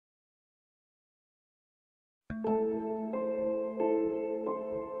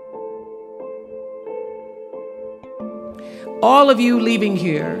All of you leaving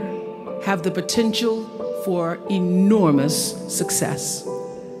here have the potential for enormous success.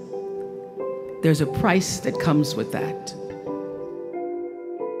 There's a price that comes with that.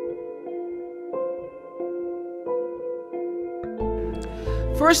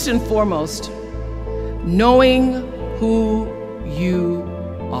 First and foremost, knowing who you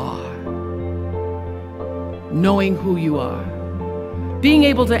are. Knowing who you are. Being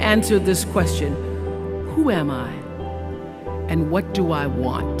able to answer this question, who am I? And what do I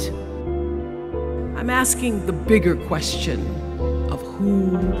want? I'm asking the bigger question of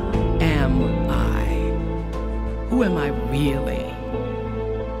who am I? Who am I really?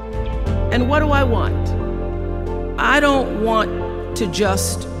 And what do I want? I don't want to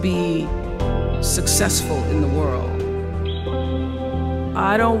just be successful in the world.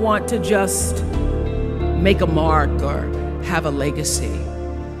 I don't want to just make a mark or have a legacy.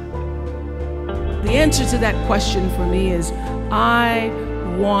 The answer to that question for me is I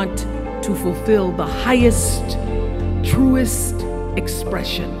want to fulfill the highest, truest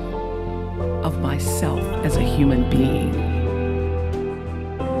expression of myself as a human being.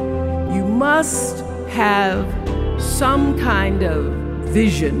 You must have some kind of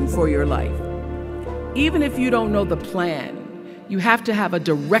vision for your life. Even if you don't know the plan, you have to have a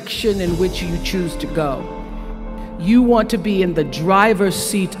direction in which you choose to go. You want to be in the driver's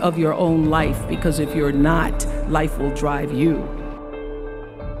seat of your own life, because if you're not, life will drive you.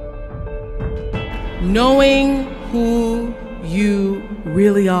 Knowing who you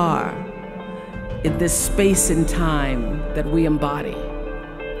really are in this space and time that we embody.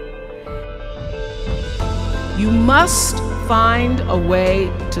 You must find a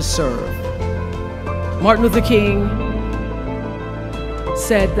way to serve. Martin Luther King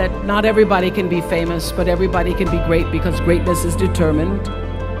said that not everybody can be famous, but everybody can be great, because greatness is determined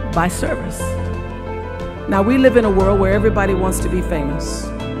by service. Now, we live in a world where everybody wants to be famous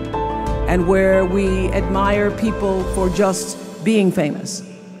and where we admire people for just being famous.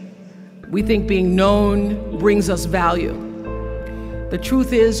 We think being known brings us value. The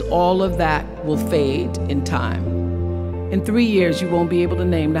truth is, all of that will fade in time. In 3 years, you won't be able to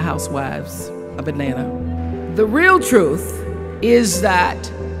name the housewives of Atlanta. The real truth is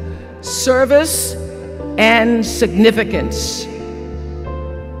that service and significance,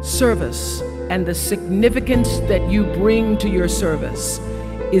 service and the significance that you bring to your service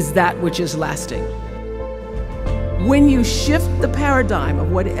is that which is lasting. When you shift the paradigm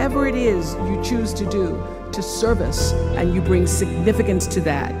of whatever it is you choose to do to service, and you bring significance to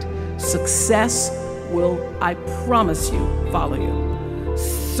that, success will, I promise you, follow you.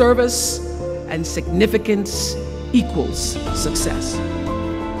 Service and significance equals success.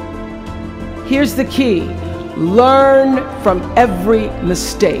 Here's the key: learn from every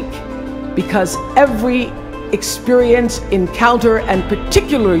mistake, because every experience, encounter, and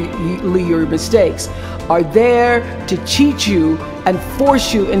particularly your mistakes are there to teach you and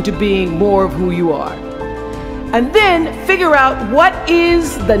force you into being more of who you are. And then figure out what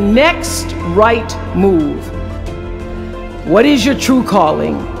is the next right move. What is your true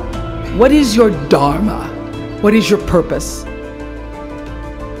calling? What is your dharma? What is your purpose?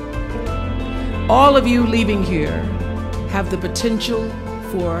 All of you leaving here have the potential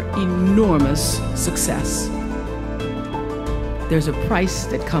for enormous success. There's a price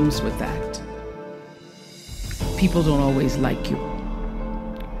that comes with that. People don't always like you,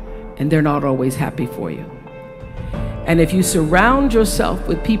 and they're not always happy for you. And if you surround yourself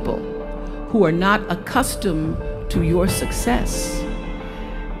with people who are not accustomed to your success,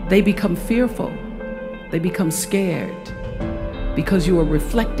 they become fearful, they become scared, because you are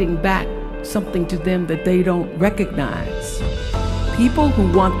reflecting back something to them that they don't recognize. People who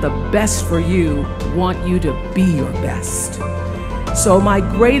want the best for you want you to be your best. So my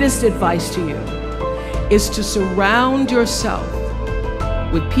greatest advice to you is to surround yourself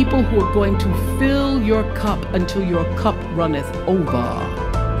with people who are going to fill your cup until your cup runneth over.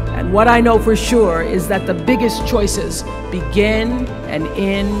 And what I know for sure is that the biggest choices begin and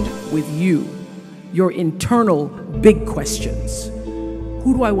end with you, your internal big questions.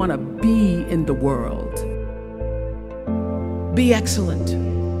 Who do I want to be in the world? Be excellent.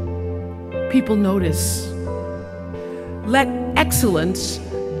 People notice. Let excellence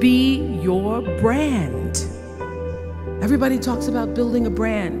be your brand. Everybody talks about building a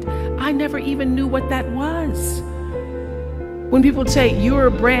brand. I never even knew what that was. When people say, you're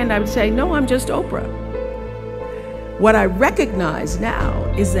a brand, I would say, no, I'm just Oprah. What I recognize now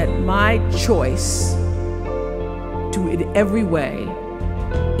is that my choice to, in every way,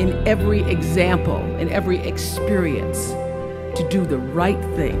 in every example, in every experience, to do the right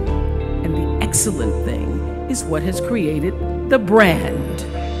thing and the excellent thing is what has created the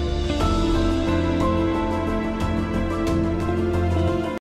brand.